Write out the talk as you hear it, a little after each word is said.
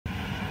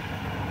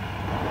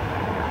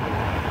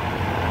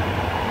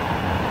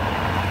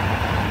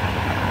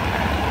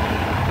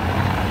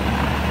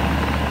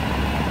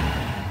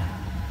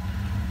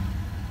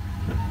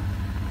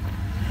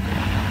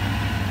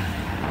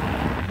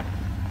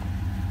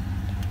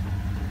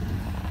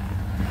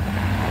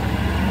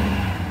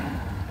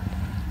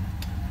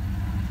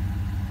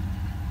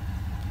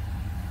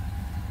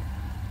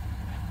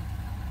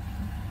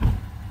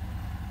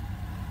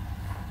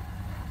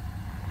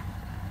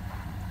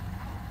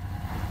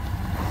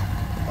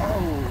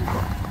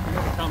You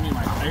gotta tell me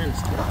my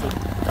tire's tilted.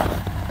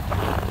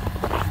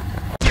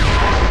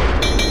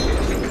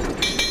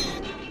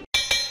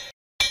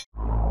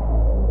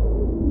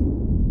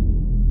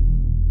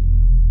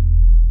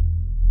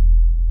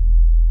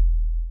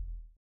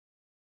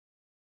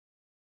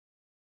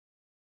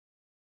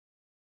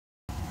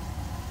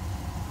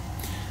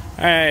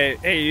 Alright,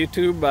 hey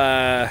YouTube,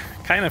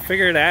 kind of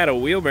figured I had a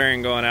wheel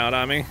bearing going out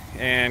on me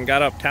and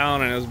got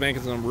uptown and it was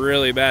making some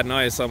really bad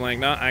noise, so I'm like,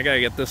 no, I gotta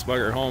get this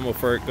bugger home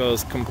before it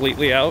goes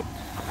completely out.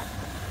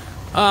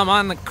 I'm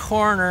on the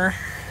corner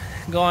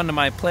going to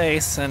my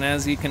place, and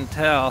as you can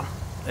tell,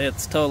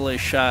 it's totally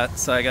shot,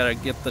 so I gotta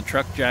get the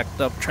truck jacked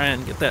up, try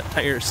and get that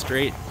tire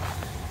straight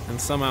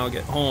and somehow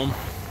get home.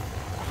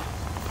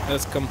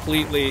 It's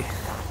completely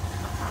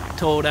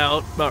towed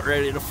out, about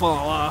ready to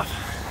fall off.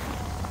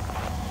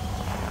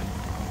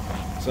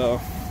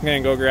 So I'm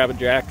gonna go grab a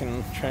jack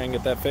and try and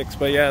get that fixed.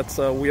 But yeah, it's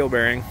a wheel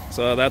bearing,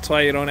 so that's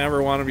why you don't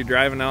ever want to be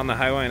driving down the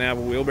highway and have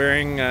a wheel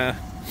bearing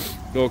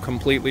go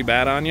completely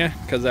bad on you,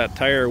 because that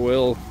tire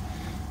will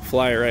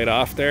fly right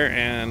off there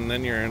and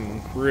then you're in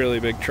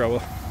really big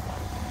trouble.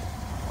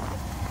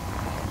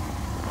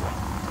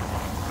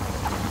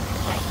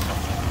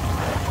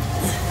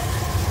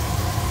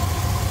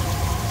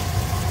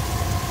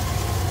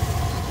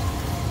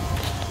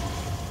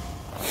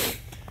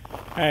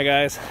 Alright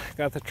guys,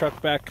 got the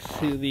truck back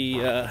to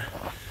the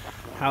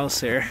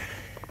house here.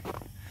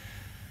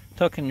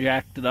 Took and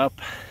jacked it up.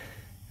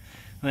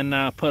 Then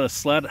put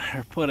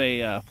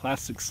a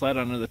plastic sled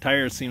under the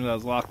tire. It seems I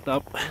was locked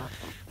up.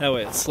 That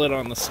way it slid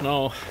on the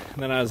snow.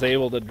 And then I was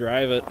able to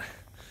drive it.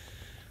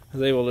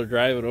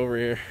 Over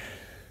here.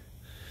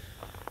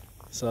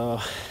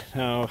 So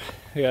now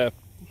I gotta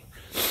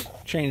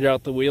change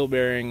out the wheel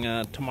bearing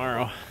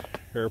tomorrow.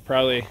 Or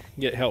probably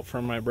get help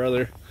from my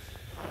brother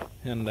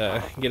and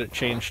get it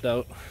changed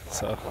out.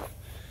 So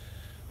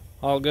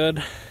all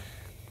good.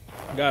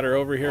 Got her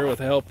over here with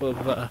the help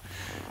of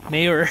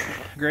neighbor.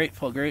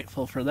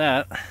 Grateful for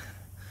that.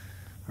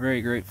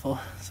 Very grateful.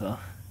 So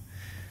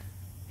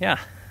yeah,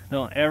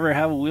 don't ever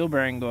have a wheel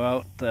bearing go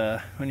out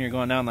when you're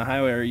going down the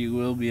highway, or you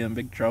will be in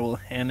big trouble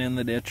and in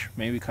the ditch,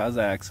 maybe cause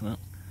an accident.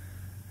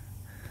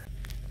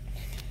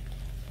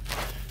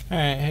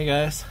 Alright, hey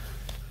guys,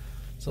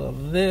 so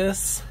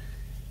this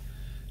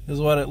is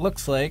what it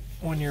looks like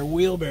when your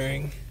wheel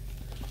bearing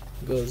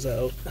goes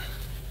out.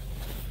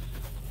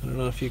 I don't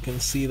know if you can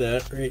see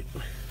that right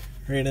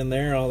in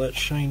there, all that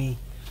shiny.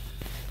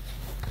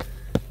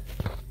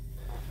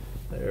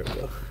 There we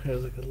go.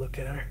 There's a good look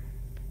at her.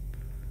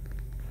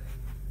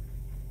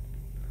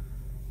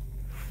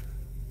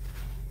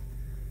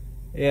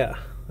 Yeah,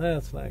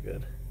 that's not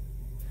good.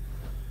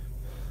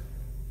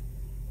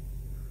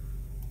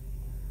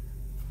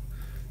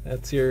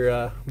 That's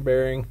your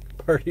bearing,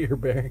 part of your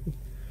bearing.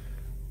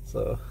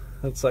 So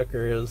that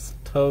sucker is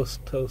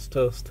toast.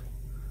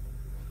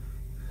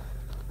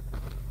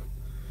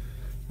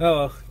 Oh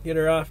well, get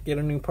her off, get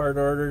a new part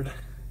ordered.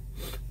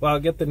 Well, I'll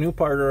get the new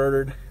part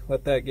ordered,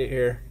 let that get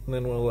here, and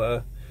then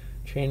we'll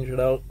change it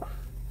out.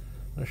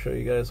 I'll show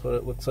you guys what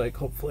it looks like,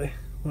 hopefully,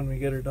 when we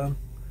get her done.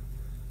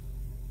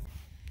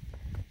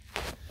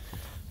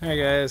 Alright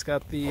guys,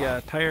 got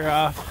the tire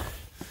off.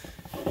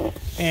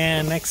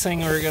 And next thing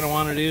we're going to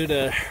want to do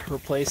to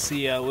replace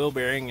the wheel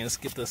bearing is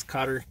get this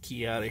cotter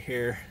key out of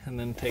here, and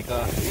then take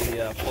off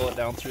the, pull it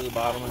down through the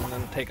bottom, and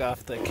then take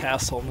off the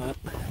castle nut,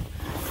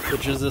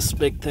 which is this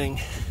big thing,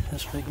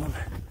 this big one.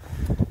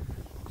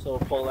 So we'll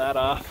pull that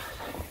off,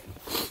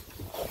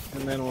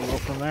 and then we'll go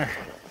from there.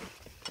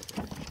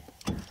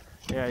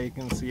 Yeah, you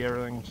can see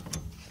everything's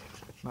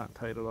not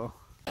tight at all.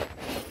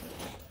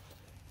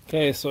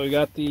 Okay, so we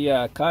got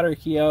the cotter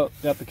key out,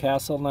 got the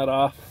castle nut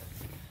off,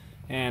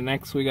 and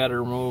next we got to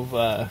remove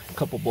a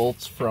couple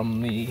bolts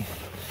from the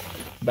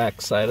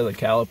back side of the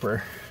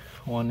caliper.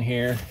 One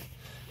here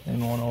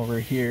and one over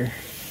here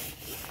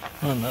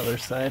on the other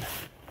side.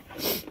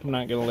 I'm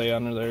not going to lay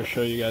under there to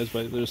show you guys,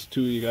 but there's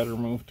two you got to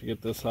remove to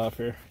get this off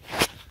here.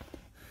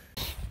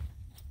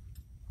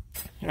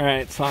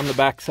 Alright, so on the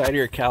back side of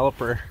your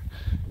caliper,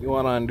 you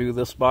want to undo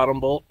this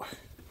bottom bolt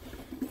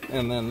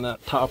and then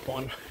that top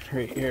one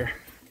right here.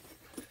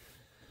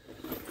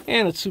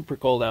 And it's super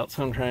cold out,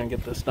 so I'm trying to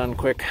get this done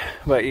quick.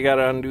 But you got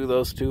to undo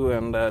those two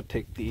and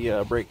take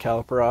the brake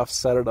caliper off,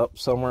 set it up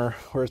somewhere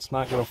where it's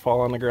not going to fall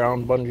on the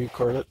ground, bungee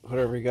cord it,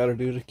 whatever you got to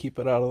do to keep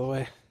it out of the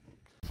way.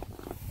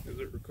 Is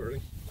it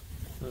recording?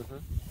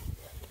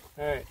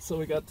 Alright, so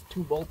we got the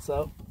two bolts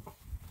out.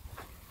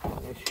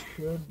 I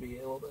should be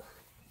able to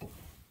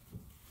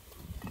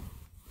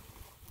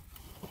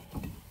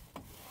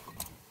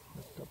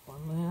lift up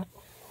on that,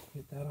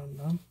 get that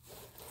undone.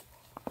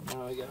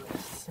 Now we gotta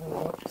set it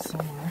up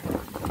somewhere.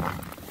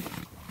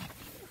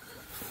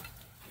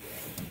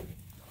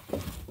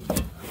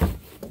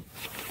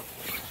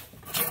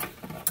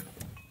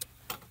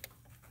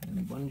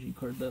 And bungee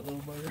cord that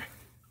little bugger.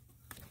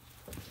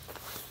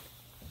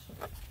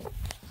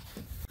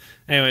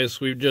 Anyways,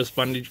 we've just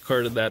bungee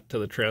corded that to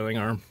the trailing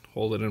arm,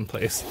 hold it in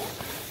place.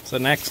 So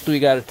next we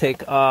got to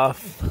take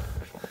off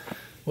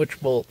which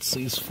bolts?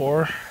 These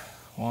four.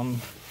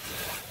 1,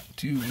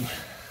 2.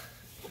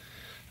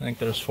 I think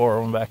there's 4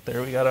 of them back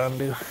there we gotta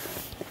undo.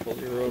 Pull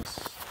your ropes.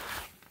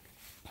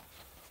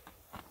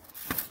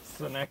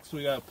 So next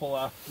we gotta pull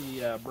off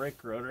the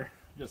brake rotor.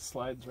 Just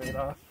slides right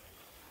off.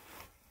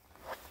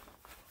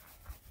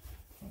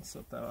 I'll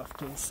set that off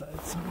to the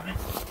side somewhere.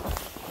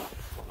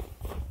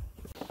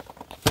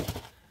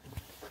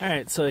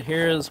 Alright, so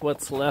here's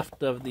what's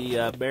left of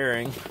the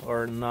bearing,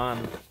 or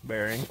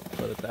non-bearing,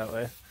 put it that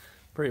way.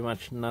 Pretty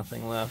much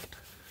nothing left.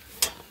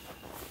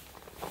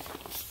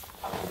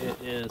 It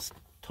is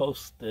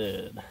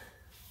toasted.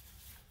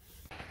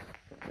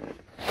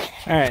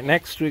 Alright,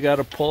 next we got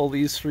to pull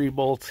these 3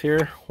 bolts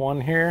here. One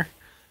here,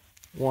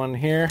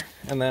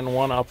 and then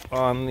one up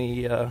on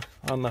the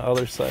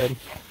other side.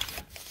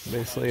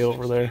 Basically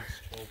over there.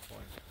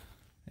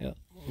 Yeah,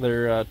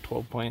 they're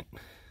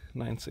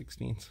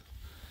 12.9/16.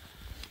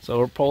 So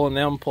we're pulling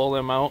them, pull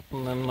them out,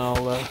 and then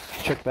I'll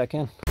check back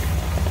in.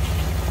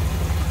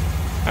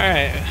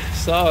 Alright,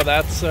 so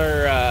that's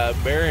our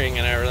bearing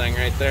and everything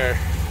right there.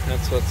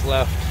 That's what's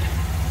left.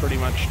 Pretty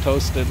much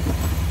toasted.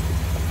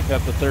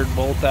 Got the 3rd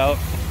bolt out,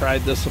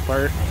 pried this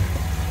apart.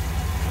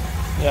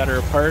 Got her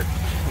apart,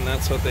 and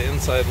that's what the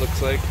inside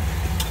looks like.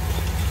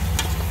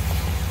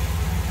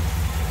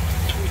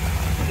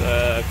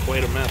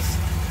 Quite a mess.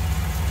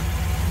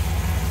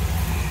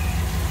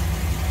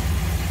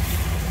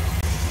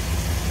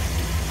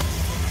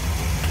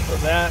 So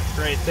that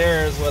right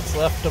there is what's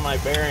left of my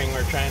bearing.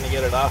 We're trying to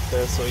get it off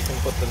there so we can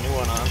put the new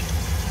one on.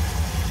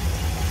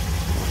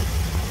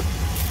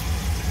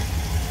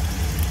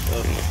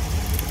 So,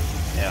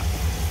 yeah.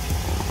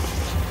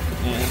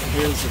 And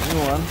here's the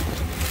new one.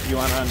 You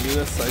want to undo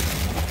this? Like,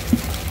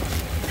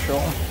 show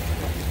them.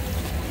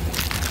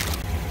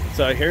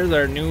 So here's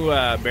our new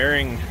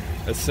bearing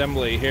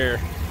assembly here.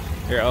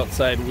 Your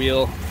outside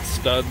wheel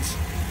studs,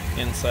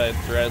 inside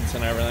threads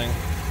and everything.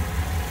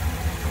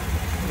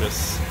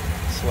 Just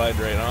slide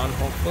right on,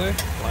 hopefully.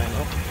 Line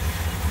up.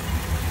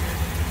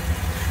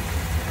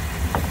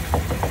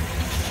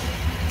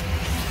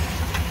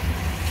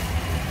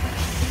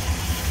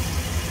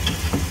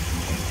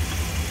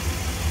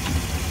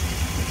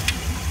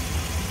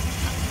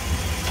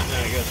 Now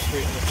I gotta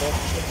straighten this up.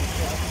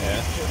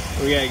 Yeah.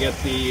 We gotta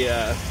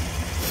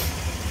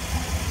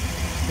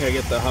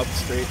get the hub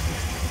straight.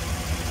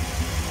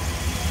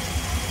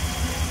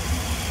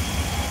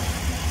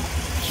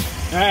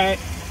 Alright.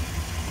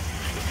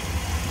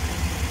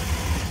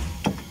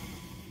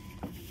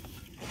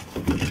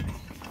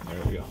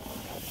 There we go.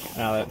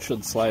 Now that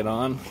should slide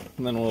on,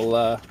 and then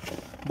we'll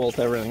bolt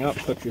everything up,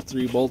 put your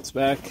 3 bolts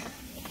back,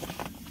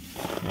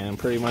 and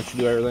pretty much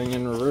do everything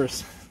in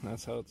reverse.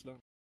 That's how it's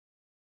done.